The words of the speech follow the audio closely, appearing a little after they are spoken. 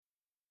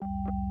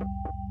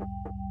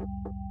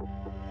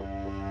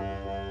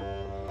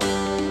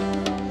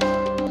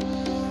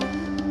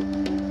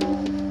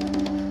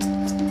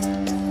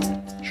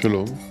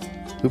שלום,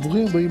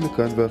 וברוכים הבאים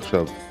לכאן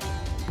ועכשיו,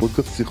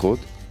 פודקאסט שיחות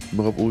עם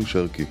הרב אורי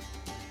שרקי.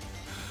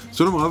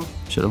 שלום רב.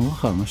 שלום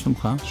וברכה, מה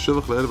שלומך?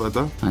 שבח לאל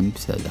ואתה? אני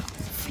בסדר.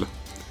 נפלא.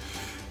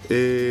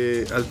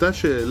 עלתה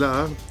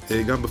שאלה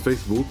גם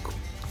בפייסבוק,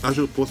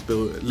 אשר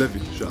פרוספר לוי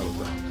שאל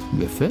אותה.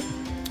 יפה.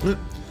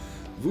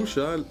 והוא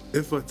שאל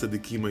איפה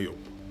הצדיקים היום.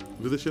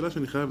 וזו שאלה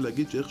שאני חייב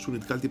להגיד שאיכשהו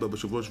נתקלתי בה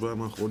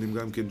שבועיים האחרונים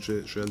גם כן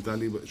שעלתה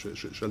לי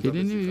בשיחה.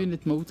 אני מבין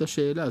את מהות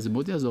השאלה, זה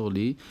מאוד יעזור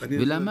לי,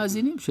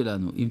 ולמאזינים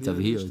שלנו, אם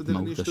תבהיר את מהות השאלה.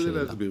 אני אשתדל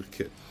להסביר,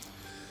 כן.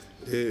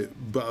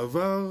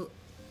 בעבר,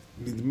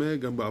 נדמה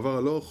גם בעבר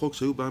הלא רחוק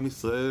שהיו בעם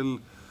ישראל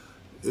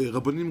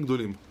רבנים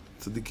גדולים,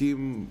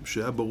 צדיקים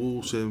שהיה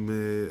ברור שהם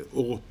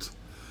אורות.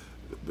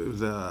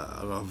 זה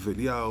הרב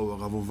אליהו,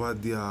 הרב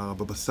עובדיה,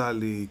 הרב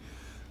בסלי,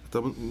 אתה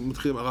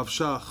מתחיל עם הרב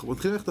שח,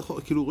 מתחיל ללכת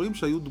אחורה, כאילו רואים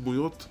שהיו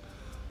דמויות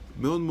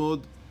מאוד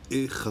מאוד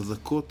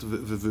חזקות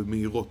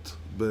ומהירות,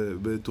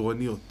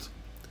 בתורניות.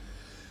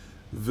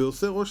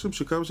 ועושה רושם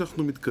שכמה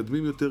שאנחנו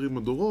מתקדמים יותר עם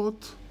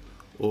הדורות,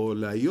 או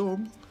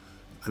להיום,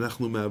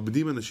 אנחנו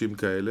מאבדים אנשים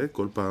כאלה,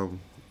 כל פעם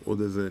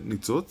עוד איזה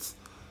ניצוץ,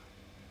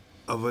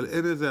 אבל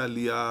אין איזה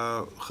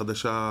עלייה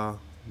חדשה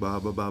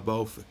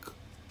באופק.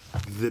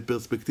 זה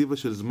פרספקטיבה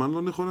של זמן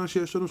לא נכונה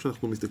שיש לנו,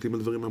 שאנחנו מסתכלים על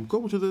דברים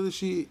מהמקום, או שזה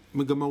איזושהי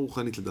מגמה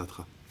רוחנית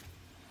לדעתך?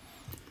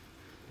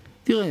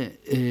 תראה,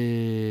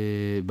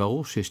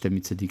 ברור שיש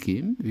תמיד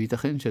צדיקים,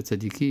 וייתכן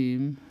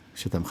שהצדיקים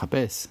שאתה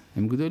מחפש,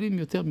 הם גדולים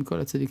יותר מכל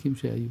הצדיקים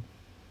שהיו.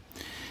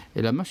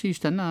 אלא מה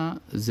שהשתנה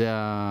זה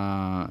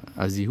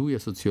הזיהוי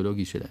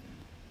הסוציולוגי שלהם.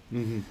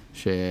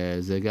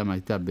 שזה גם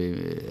הייתה,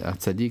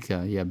 הצדיק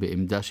היה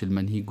בעמדה של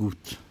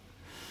מנהיגות.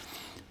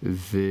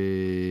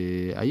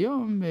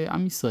 והיום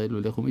עם ישראל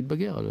הולך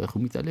ומתבגר, הולך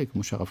ומתעלה,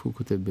 כמו שהרב קוק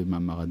כותב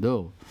במאמר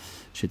הדור,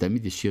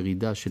 שתמיד יש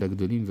ירידה של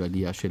הגדולים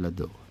ועלייה של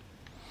הדור.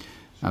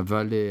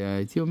 אבל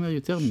הייתי אומר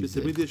יותר מזה.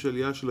 שתמיד יש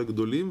עלייה של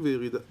הגדולים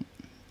וירידה,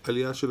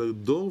 עלייה של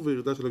הדור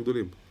וירידה של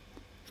הגדולים.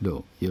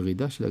 לא,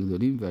 ירידה של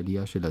הגדולים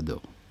ועלייה של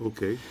הדור.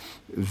 אוקיי.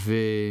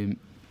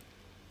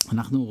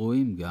 ואנחנו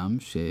רואים גם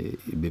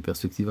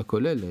שבפרספקטיבה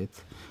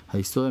כוללת,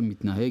 ההיסטוריה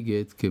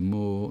מתנהגת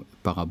כמו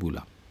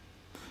פרבולה.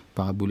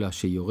 פרבולה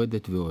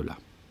שיורדת ועולה.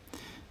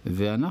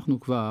 ואנחנו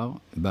כבר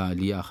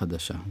בעלייה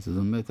החדשה. זאת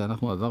אומרת,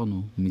 אנחנו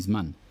עברנו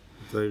מזמן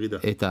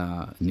את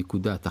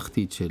הנקודה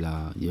התחתית של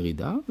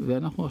הירידה,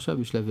 ואנחנו עכשיו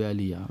בשלבי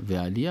העלייה.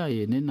 והעלייה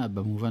היא איננה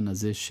במובן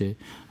הזה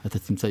שאתה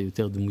תמצא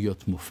יותר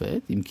דמויות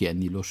מופת, אם כי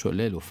אני לא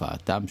שולל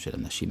הופעתם של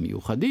אנשים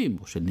מיוחדים,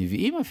 או של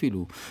נביאים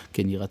אפילו,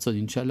 כן יהי רצון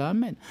אינשאללה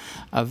אמן.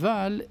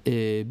 אבל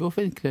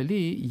באופן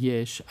כללי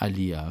יש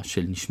עלייה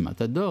של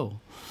נשמת הדור.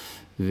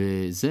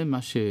 וזה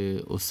מה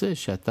שעושה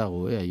שאתה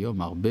רואה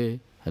היום הרבה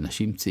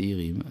אנשים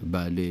צעירים,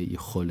 בעלי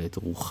יכולת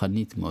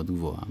רוחנית מאוד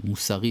גבוהה,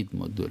 מוסרית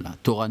מאוד גדולה,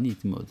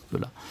 תורנית מאוד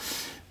גדולה,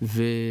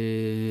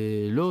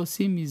 ולא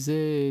עושים מזה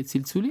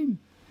צלצולים.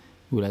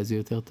 אולי זה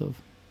יותר טוב.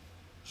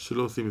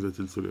 שלא עושים מזה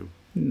צלצולים.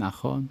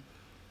 נכון.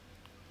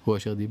 הוא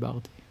אשר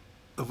דיברתי.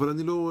 אבל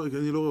אני לא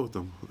רואה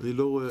אותם. אני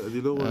לא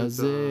רואה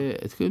אז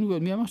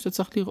מי אמר שאתה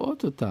צריך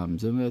לראות אותם?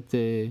 זאת אומרת,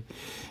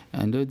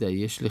 אני לא יודע,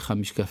 יש לך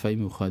משקפיים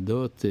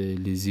מיוחדות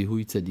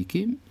לזיהוי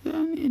צדיקים?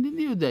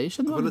 אני יודע, יש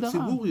לנו הגדרה. אבל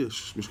לציבור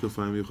יש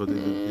משקפיים מיוחדים.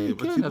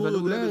 כן, אבל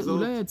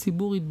אולי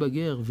הציבור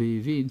יתבגר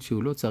והבין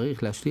שהוא לא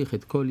צריך להשליך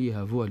את כל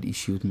יהבו על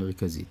אישיות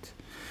מרכזית.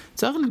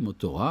 צריך ללמוד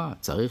תורה,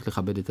 צריך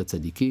לכבד את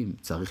הצדיקים,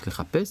 צריך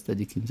לחפש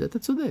צדיקים, זה אתה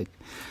צודק.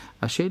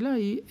 השאלה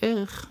היא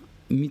איך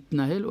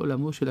מתנהל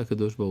עולמו של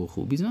הקדוש ברוך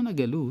הוא. בזמן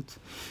הגלות,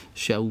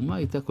 שהאומה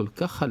הייתה כל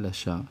כך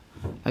חלשה,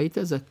 היית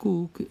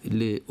זקוק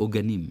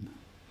לעוגנים.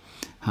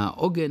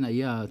 העוגן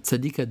היה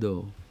צדיק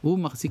הדור, הוא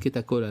מחזיק את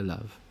הכל עליו,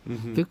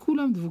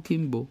 וכולם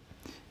דבוקים בו.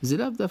 זה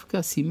לאו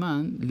דווקא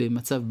סימן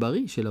למצב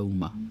בריא של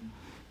האומה.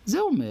 זה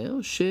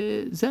אומר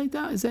שזה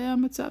היה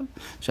המצב.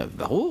 עכשיו,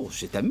 ברור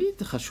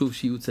שתמיד חשוב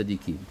שיהיו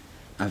צדיקים,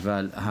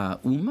 אבל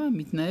האומה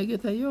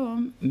מתנהגת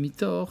היום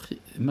מתוך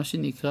מה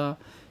שנקרא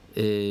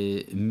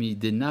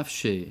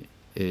מדנפש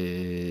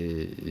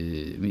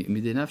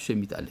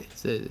מתעלה.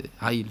 זה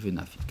עיל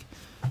ונפיק.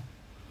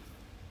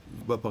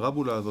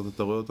 בפרבולה הזאת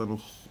אתה רואה אותנו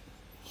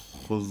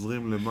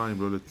חוזרים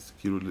למים,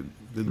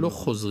 לא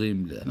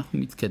חוזרים, אנחנו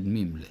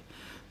מתקדמים.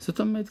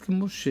 זאת אומרת,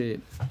 כמו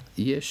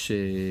שיש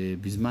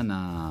בזמן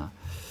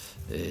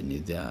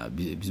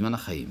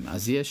החיים,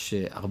 אז יש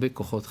הרבה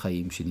כוחות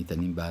חיים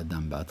שניתנים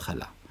באדם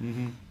בהתחלה.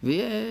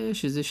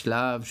 ויש איזה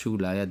שלב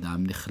שאולי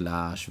אדם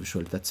נחלש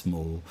ושואל את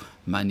עצמו,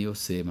 מה אני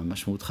עושה, מה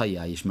משמעות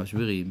חיי, יש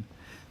משברים,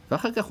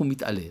 ואחר כך הוא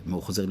מתעלה. מה,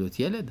 הוא חוזר להיות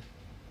ילד?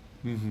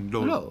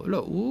 לא,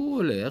 הוא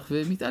הולך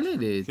ומתעלה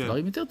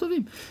לדברים יותר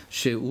טובים,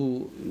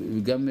 שהוא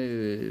גם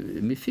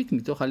מפיק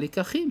מתוך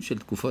הלקחים של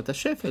תקופות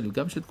השפל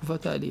וגם של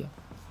תקופות העלייה.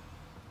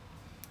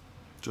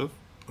 טוב,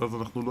 אז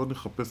אנחנו לא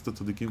נחפש את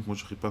הצדיקים כמו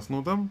שחיפשנו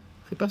אותם?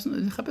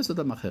 נחפש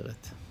אותם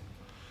אחרת.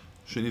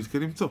 שנזכה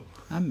למצוא.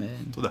 אמן.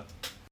 תודה.